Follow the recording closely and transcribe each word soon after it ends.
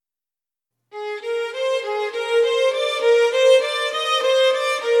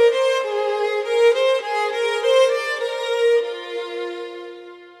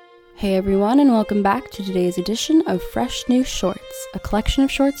Hey everyone, and welcome back to today's edition of Fresh New Shorts, a collection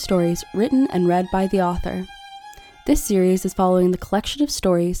of short stories written and read by the author. This series is following the collection of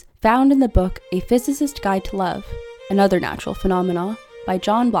stories found in the book A Physicist's Guide to Love, Another Natural Phenomena by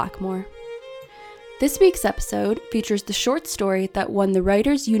John Blackmore. This week's episode features the short story that won the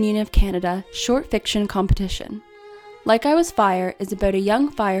Writers' Union of Canada short fiction competition. Like I Was Fire is about a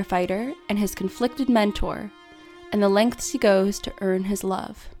young firefighter and his conflicted mentor, and the lengths he goes to earn his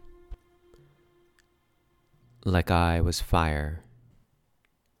love. Like I Was Fire.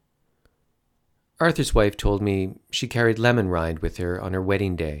 Arthur's wife told me she carried lemon rind with her on her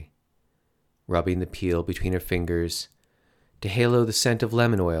wedding day, rubbing the peel between her fingers to halo the scent of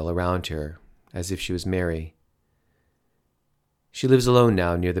lemon oil around her as if she was merry. She lives alone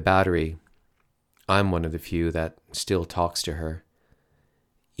now near the Battery. I'm one of the few that still talks to her.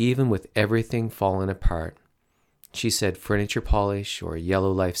 Even with everything fallen apart, she said furniture polish or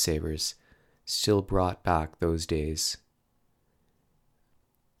yellow lifesavers still brought back those days.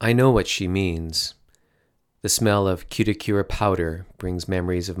 I know what she means. The smell of cuticura powder brings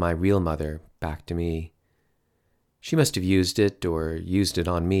memories of my real mother back to me. She must have used it or used it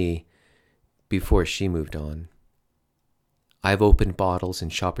on me before she moved on. I've opened bottles in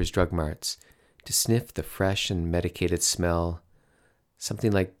Shoppers Drug Marts to sniff the fresh and medicated smell,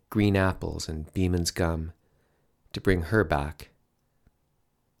 something like green apples and Beeman's gum, to bring her back.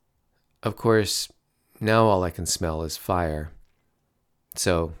 Of course, now all I can smell is fire,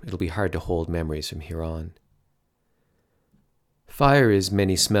 so it'll be hard to hold memories from here on. Fire is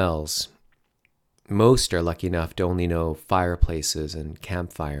many smells. Most are lucky enough to only know fireplaces and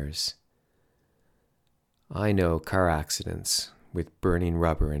campfires. I know car accidents with burning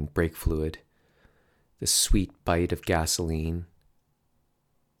rubber and brake fluid, the sweet bite of gasoline,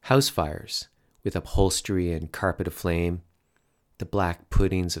 house fires with upholstery and carpet aflame, the black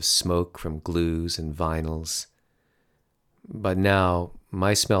puddings of smoke from glues and vinyls. But now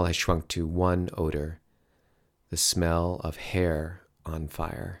my smell has shrunk to one odor, the smell of hair on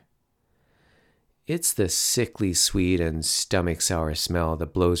fire. It's the sickly sweet and stomach sour smell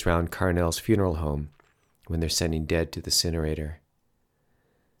that blows round Carnell's funeral home when they're sending dead to the incinerator.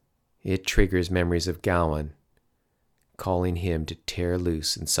 It triggers memories of Gowan, calling him to tear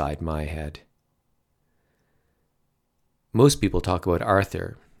loose inside my head. Most people talk about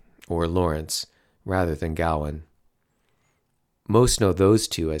Arthur or Lawrence rather than Gowan. Most know those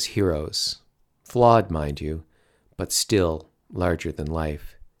two as heroes, flawed, mind you, but still larger than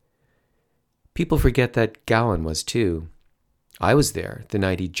life. People forget that Gowan was too. I was there the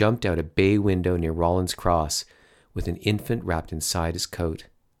night he jumped out a bay window near Rollins Cross with an infant wrapped inside his coat.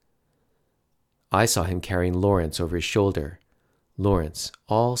 I saw him carrying Lawrence over his shoulder, Lawrence,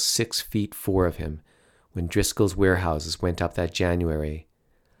 all 6'4" of him, when Driscoll's warehouses went up that January,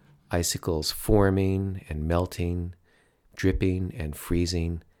 icicles forming and melting, dripping and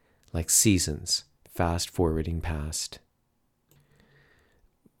freezing, like seasons fast-forwarding past.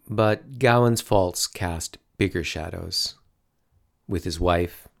 But Gowan's faults cast bigger shadows. With his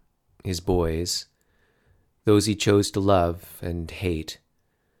wife, his boys, those he chose to love and hate.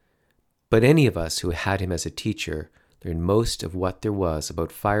 But any of us who had him as a teacher learned most of what there was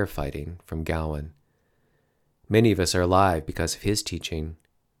about firefighting from Gowan. Many of us are alive because of his teaching.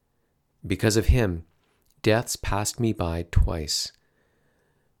 Because of him, deaths passed me by twice.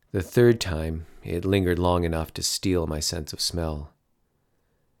 The third time, it lingered long enough to steal my sense of smell.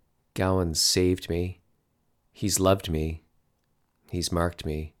 Gowan saved me. He's loved me. He's marked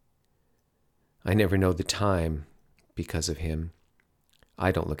me. I never know the time because of him.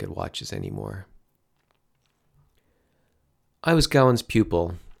 I don't look at watches anymore. I was Gowan's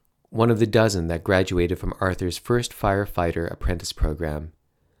pupil, one of the dozen that graduated from Arthur's first firefighter apprentice program.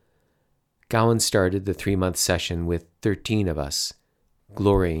 Gowan started the 3-month session with 13 of us,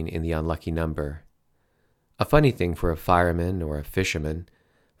 glorying in the unlucky number. A funny thing for a fireman or a fisherman,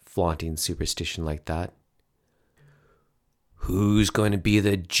 flaunting superstition like that. "Who's going to be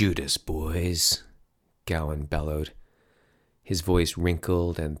the Judas, boys?" Gowan bellowed, his voice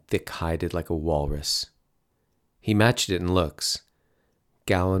wrinkled and thick-hided like a walrus. He matched it in looks.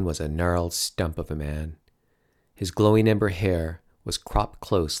 Gowan was a gnarled stump of a man. His glowing ember hair was cropped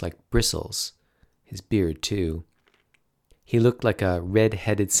close like bristles, his beard too. He looked like a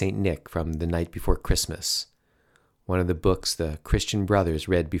red-headed St. Nick from The Night Before Christmas, one of the books the Christian brothers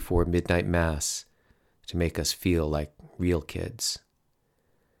read before midnight mass to make us feel like real kids.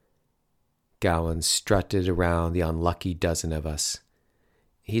 Gowan strutted around the unlucky dozen of us.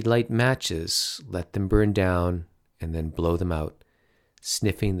 He'd light matches, let them burn down, and then blow them out,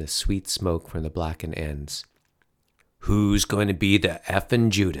 sniffing the sweet smoke from the blackened ends. Who's going to be the effing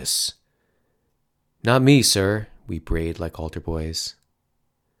Judas? Not me, sir, we brayed like altar boys.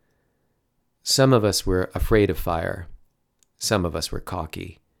 Some of us were afraid of fire. Some of us were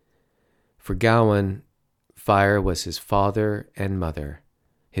cocky. For Gowan, fire was his father and mother,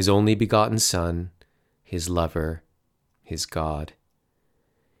 his only begotten son, his lover, his God.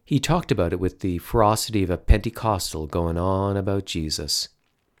 He talked about it with the ferocity of a Pentecostal going on about Jesus.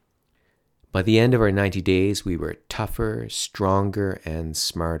 By the end of our 90 days, we were tougher, stronger, and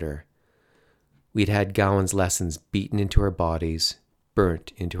smarter. We'd had Gowan's lessons beaten into our bodies,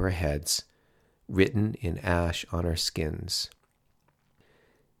 burnt into our heads, written in ash on our skins.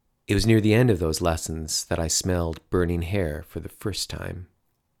 It was near the end of those lessons that I smelled burning hair for the first time.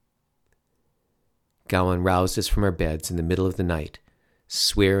 Gowan roused us from our beds in the middle of the night,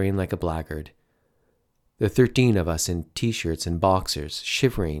 swearing like a blackguard. The 13 of us in t-shirts and boxers,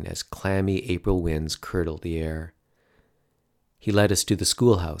 shivering as clammy April winds curdled the air. He led us to the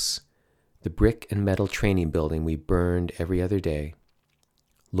schoolhouse, the brick and metal training building we burned every other day.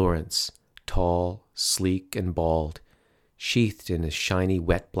 Lawrence, tall, sleek, and bald, sheathed in his shiny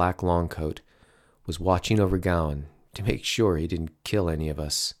wet black long coat, was watching over Gowan to make sure he didn't kill any of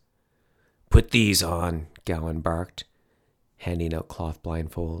us. "Put these on," Gowan barked, handing out cloth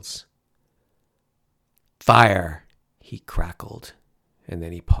blindfolds. "Fire," he crackled, and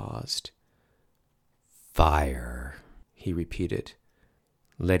then he paused. "Fire," he repeated,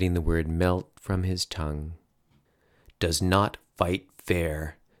 letting the word melt from his tongue. "Does not fight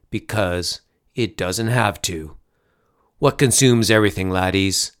fair, because it doesn't have to. What consumes everything,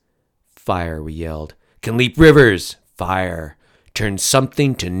 laddies? Fire," we yelled. "Can leap rivers. Fire. Turn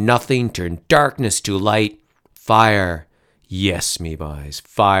something to nothing, turn darkness to light. Fire. Yes, me boys,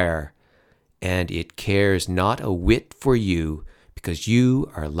 fire. And it cares not a whit for you, because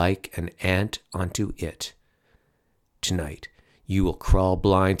you are like an ant unto it. Tonight, you will crawl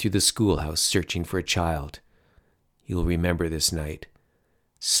blind through the schoolhouse searching for a child. You'll remember this night.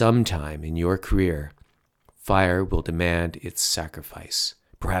 Sometime in your career, fire will demand its sacrifice.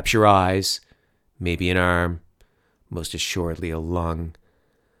 Perhaps your eyes, maybe an arm, most assuredly a lung.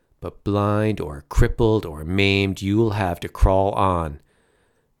 But blind or crippled or maimed, you'll have to crawl on.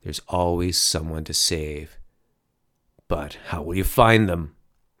 There's always someone to save. But how will you find them?"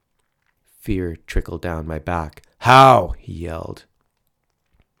 Fear trickled down my back. "How?" he yelled.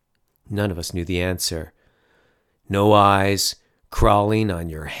 None of us knew the answer. "No eyes, crawling on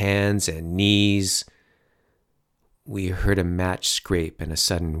your hands and knees." We heard a match scrape and a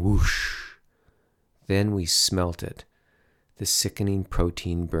sudden whoosh. Then we smelt it, the sickening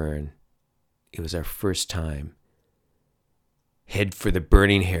protein burn. It was our first time. Head for the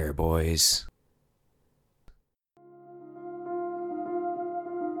burning hair, boys.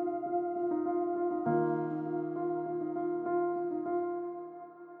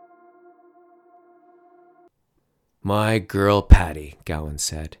 "My girl Patty," Gowan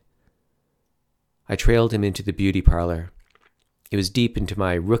said. I trailed him into the beauty parlor. It was deep into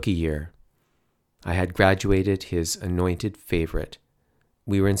my rookie year. I had graduated his anointed favorite.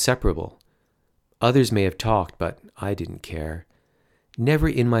 We were inseparable. Others may have talked, but I didn't care. Never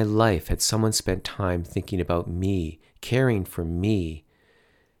in my life had someone spent time thinking about me, caring for me.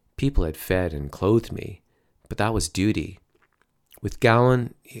 People had fed and clothed me, but that was duty. With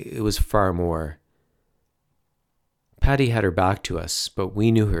Gowan, it was far more. Patty had her back to us, but we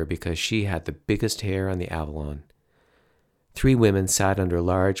knew her because she had the biggest hair on the Avalon. 3 women sat under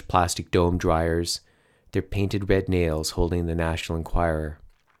large plastic dome dryers, their painted red nails holding the National Enquirer.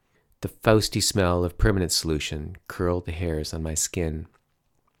 The Fausty smell of permanent solution curled the hairs on my skin.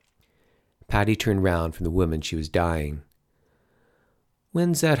 Patty turned round from the woman she was dyeing.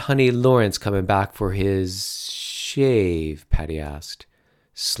 "When's that honey Lawrence coming back for his shave?" Patty asked,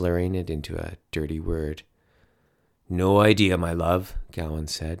 slurring it into a dirty word. "No idea, my love," Gowan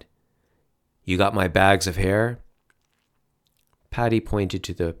said. "You got my bags of hair?" Patty pointed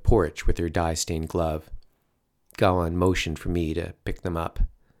to the porch with her dye-stained glove. Gowan motioned for me to pick them up.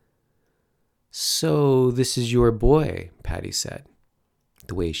 "So this is your boy," Patty said,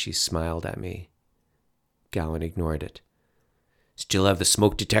 the way she smiled at me. Gowan ignored it. "Still have the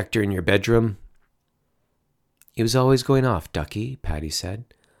smoke detector in your bedroom?" "It was always going off, Ducky," Patty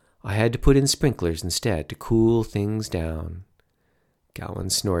said. "I had to put in sprinklers instead to cool things down." Gowan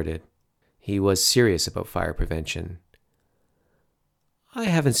snorted. He was serious about fire prevention. "I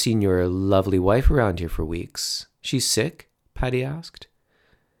haven't seen your lovely wife around here for weeks. She's sick?" Patty asked.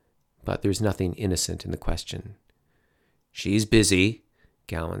 But there was nothing innocent in the question. "She's busy,"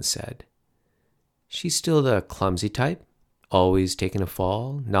 Gowan said. "She's still the clumsy type? Always taking a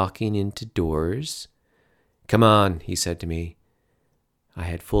fall, knocking into doors?" "Come on," he said to me. I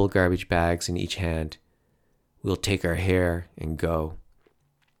had full garbage bags in each hand. "We'll take our hair and go."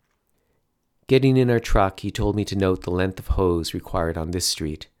 Getting in our truck, he told me to note the length of hose required on this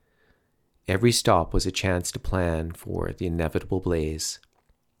street. Every stop was a chance to plan for the inevitable blaze.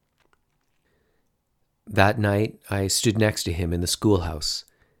 That night, I stood next to him in the schoolhouse,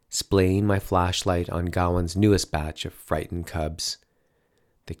 splaying my flashlight on Gowan's newest batch of frightened cubs.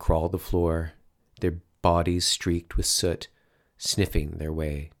 They crawled the floor, their bodies streaked with soot, sniffing their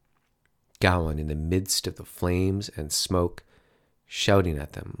way. Gowan in the midst of the flames and smoke, shouting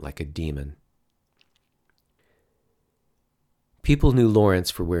at them like a demon. People knew Lawrence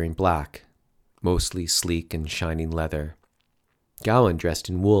for wearing black, mostly sleek and shining leather. Gowan dressed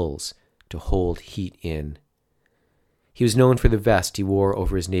in wools to hold heat in. He was known for the vest he wore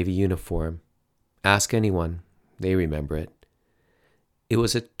over his Navy uniform. Ask anyone, they remember it. It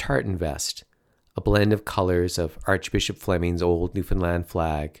was a tartan vest, a blend of colors of Archbishop Fleming's old Newfoundland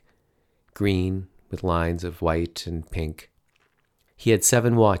flag, green with lines of white and pink. He had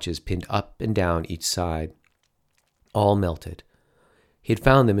 7 watches pinned up and down each side, all melted. He had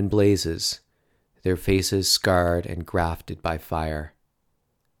found them in blazes, their faces scarred and grafted by fire.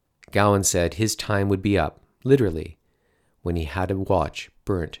 Gowan said his time would be up, literally, when he had a watch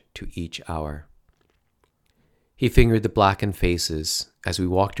burnt to each hour. He fingered the blackened faces as we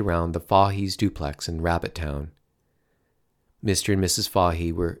walked around the Fahey's duplex in Rabbit Town. Mr. and Mrs.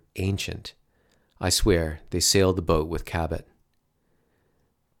 Fahey were ancient. I swear they sailed the boat with Cabot.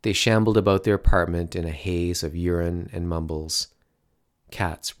 They shambled about their apartment in a haze of urine and mumbles.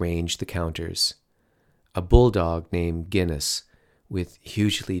 Cats ranged the counters. A bulldog named Guinness, with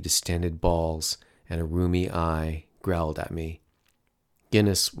hugely distended balls and a rheumy eye, growled at me.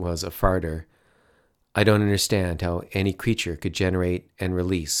 Guinness was a farter. I don't understand how any creature could generate and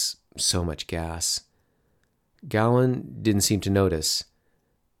release so much gas. Gowan didn't seem to notice.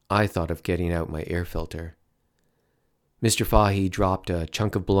 I thought of getting out my air filter. Mr. Fahey dropped a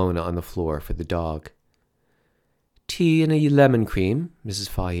chunk of bologna on the floor for the dog. "Tea and a lemon cream," Mrs.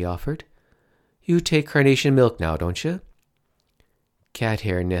 Fahey offered. "You take carnation milk now, don't you?" Cat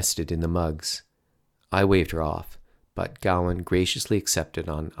hair nested in the mugs. I waved her off, but Gowan graciously accepted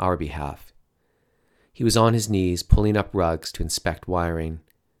on our behalf. He was on his knees pulling up rugs to inspect wiring.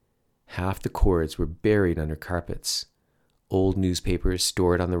 Half the cords were buried under carpets, old newspapers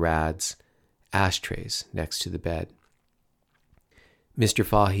stored on the rads, ashtrays next to the bed. Mr.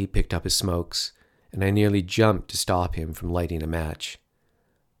 Fahey picked up his smokes, and I nearly jumped to stop him from lighting a match.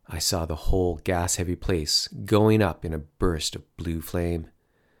 I saw the whole gas-heavy place going up in a burst of blue flame.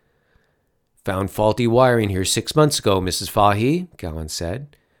 "Found faulty wiring here 6 months ago, Mrs. Fahey," Gowan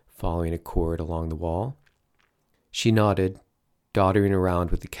said, following a cord along the wall. She nodded, doddering around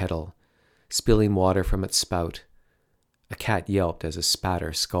with the kettle, spilling water from its spout. A cat yelped as a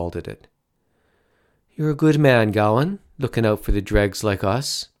spatter scalded it. "You're a good man, Gowan, looking out for the dregs like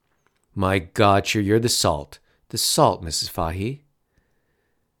us." "My God, sure, you're the salt, Mrs. Fahey."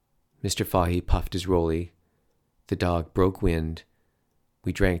 Mr. Fahey puffed his rollie. The dog broke wind.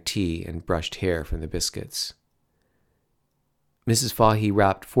 We drank tea and brushed hair from the biscuits. Mrs. Fahey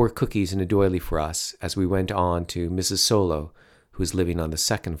wrapped 4 cookies in a doily for us as we went on to Mrs. Solo, who was living on the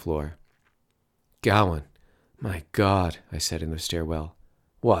 2nd floor. "Gowan, my God," I said in the stairwell.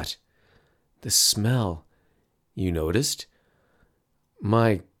 "What?" "The smell. You noticed?"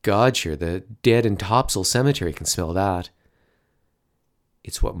 "My God, sure, the dead in Topsail Cemetery can smell that."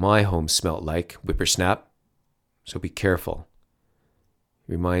 "It's what my home smelt like, whippersnap. So be careful.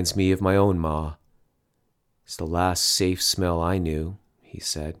 Reminds me of my own ma. It's the last safe smell I knew," he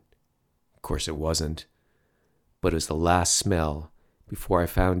said. Of course it wasn't, but it was the last smell before I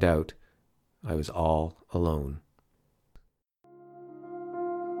found out I was all alone.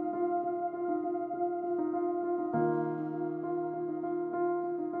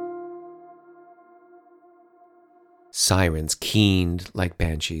 Sirens keened like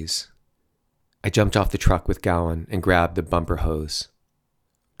banshees. I jumped off the truck with Gowan and grabbed the bumper hose.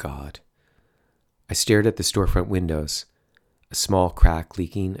 God. I stared at the storefront windows, a small crack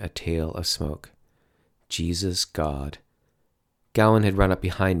leaking a tail of smoke. Jesus God. Gowan had run up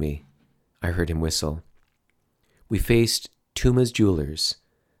behind me. I heard him whistle. We faced Tuma's Jewelers,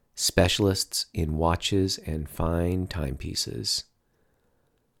 specialists in watches and fine timepieces.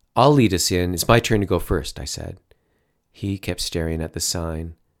 "I'll lead us in. It's my turn to go first," I said. He kept staring at the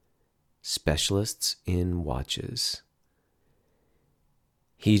sign. Specialists in watches.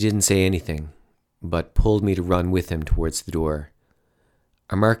 He didn't say anything, but pulled me to run with him towards the door.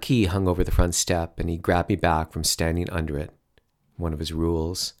 A marquee hung over the front step, and he grabbed me back from standing under it. One of his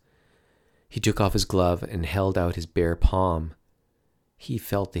rules. He took off his glove and held out his bare palm. He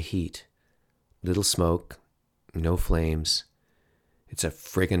felt the heat. Little smoke, no flames. "It's a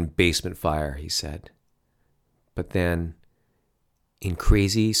friggin' basement fire," he said. But then, in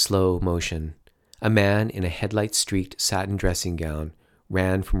crazy slow motion, a man in a headlight-streaked satin dressing gown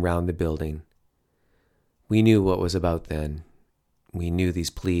ran from round the building. We knew what was about then. We knew these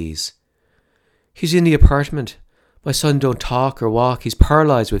pleas. "He's in the apartment. My son don't talk or walk. He's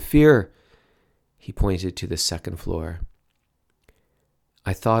paralyzed with fear." He pointed to the second floor.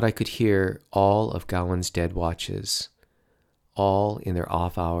 I thought I could hear all of Gowan's dead watches, all in their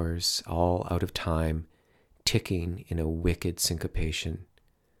off hours, all out of time, ticking in a wicked syncopation.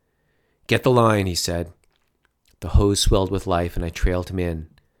 "Get the line," he said. The hose swelled with life and I trailed him in.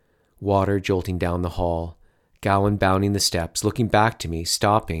 Water jolting down the hall, Gowan bounding the steps, looking back to me,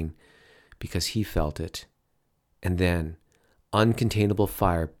 stopping, because he felt it. And then, uncontainable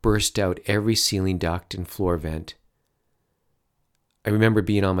fire burst out every ceiling duct and floor vent. I remember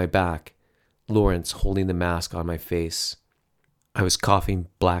being on my back, Lawrence holding the mask on my face. I was coughing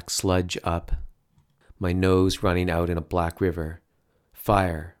black sludge up, my nose running out in a black river.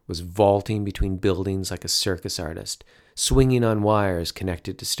 Fire was vaulting between buildings like a circus artist, swinging on wires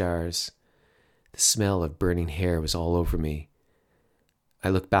connected to stars. The smell of burning hair was all over me. I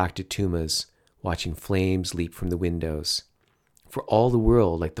looked back to Tuma's, watching flames leap from the windows, for all the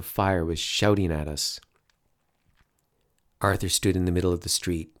world like the fire was shouting at us. Arthur stood in the middle of the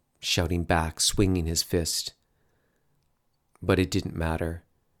street, shouting back, swinging his fist. But it didn't matter.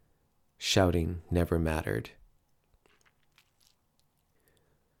 Shouting never mattered.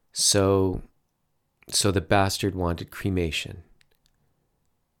 So the bastard wanted cremation.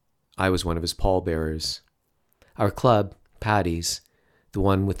 I was one of his pallbearers. Our club, Paddy's, the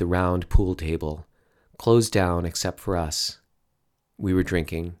one with the round pool table, closed down except for us. We were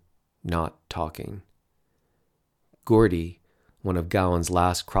drinking, not talking. Gordy, one of Gowan's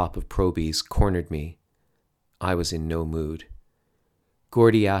last crop of probies, cornered me. I was in no mood.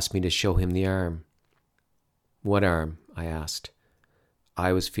 Gordy asked me to show him the arm. "What arm?" I asked.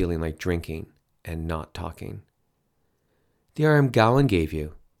 I was feeling like drinking and not talking. "The arm Gowan gave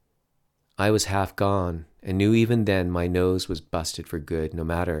you." I was half gone and knew even then my nose was busted for good, no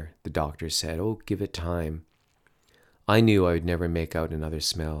matter, the doctor said. Oh, give it time. I knew I would never make out another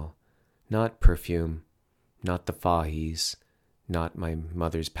smell. Not perfume, not the Fahis, not my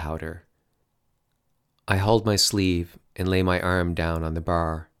mother's powder. I hauled my sleeve and lay my arm down on the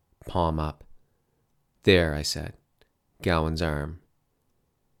bar, palm up. "There," I said, "Gowan's arm."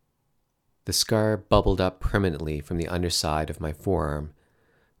 The scar bubbled up permanently from the underside of my forearm,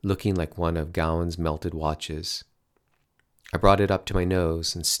 looking like one of Gowan's melted watches. I brought it up to my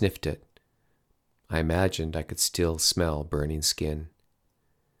nose and sniffed it. I imagined I could still smell burning skin.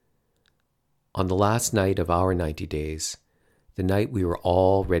 On the last night of our 90 days, the night we were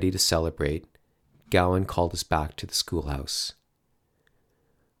all ready to celebrate, Gowan called us back to the schoolhouse.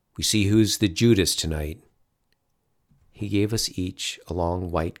 "We see who's the Judas tonight." He gave us each a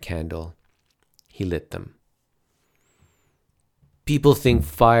long white candle. He lit them. "People think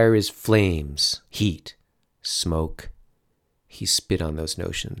fire is flames, heat, smoke." He spit on those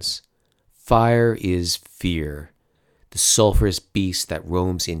notions. "Fire is fear, the sulphurous beast that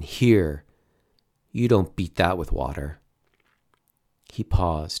roams in here. You don't beat that with water." He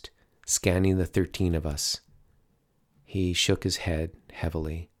paused, scanning the 13 of us. He shook his head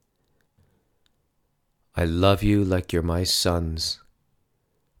heavily. "I love you like you're my sons.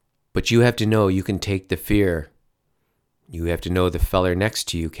 But you have to know you can take the fear. You have to know the feller next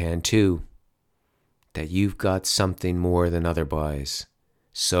to you can too. That you've got something more than other boys.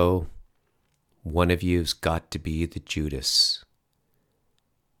 So, one of you's got to be the Judas."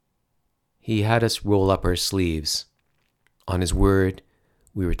 He had us roll up our sleeves. On his word,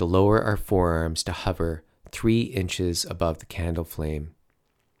 we were to lower our forearms to hover 3 inches above the candle flame.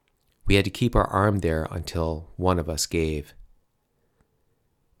 We had to keep our arm there until one of us gave.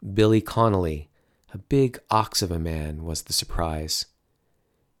 Billy Connolly, a big ox of a man, was the surprise.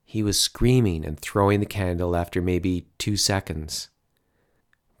 He was screaming and throwing the candle after maybe 2 seconds.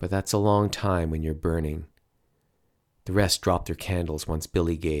 But that's a long time when you're burning. The rest dropped their candles once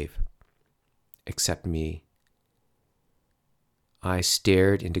Billy gave. Except me. I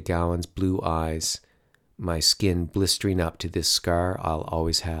stared into Gowan's blue eyes, my skin blistering up to this scar I'll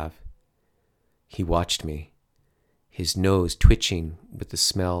always have. He watched me, his nose twitching with the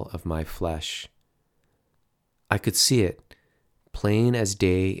smell of my flesh. I could see it, plain as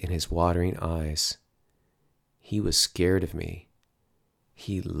day in his watering eyes. He was scared of me.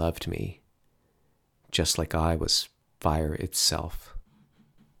 He loved me, just like I was fire itself.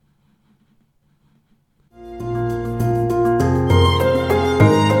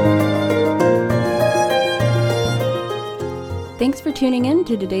 Thanks for tuning in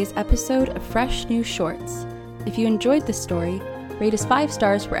to today's episode of Fresh New Shorts. If you enjoyed this story, rate us 5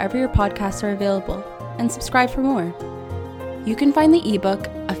 stars wherever your podcasts are available, and subscribe for more. You can find the ebook,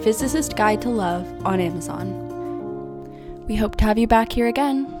 A Physicist's Guide to Love, on Amazon. We hope to have you back here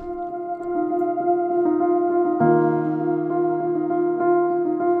again.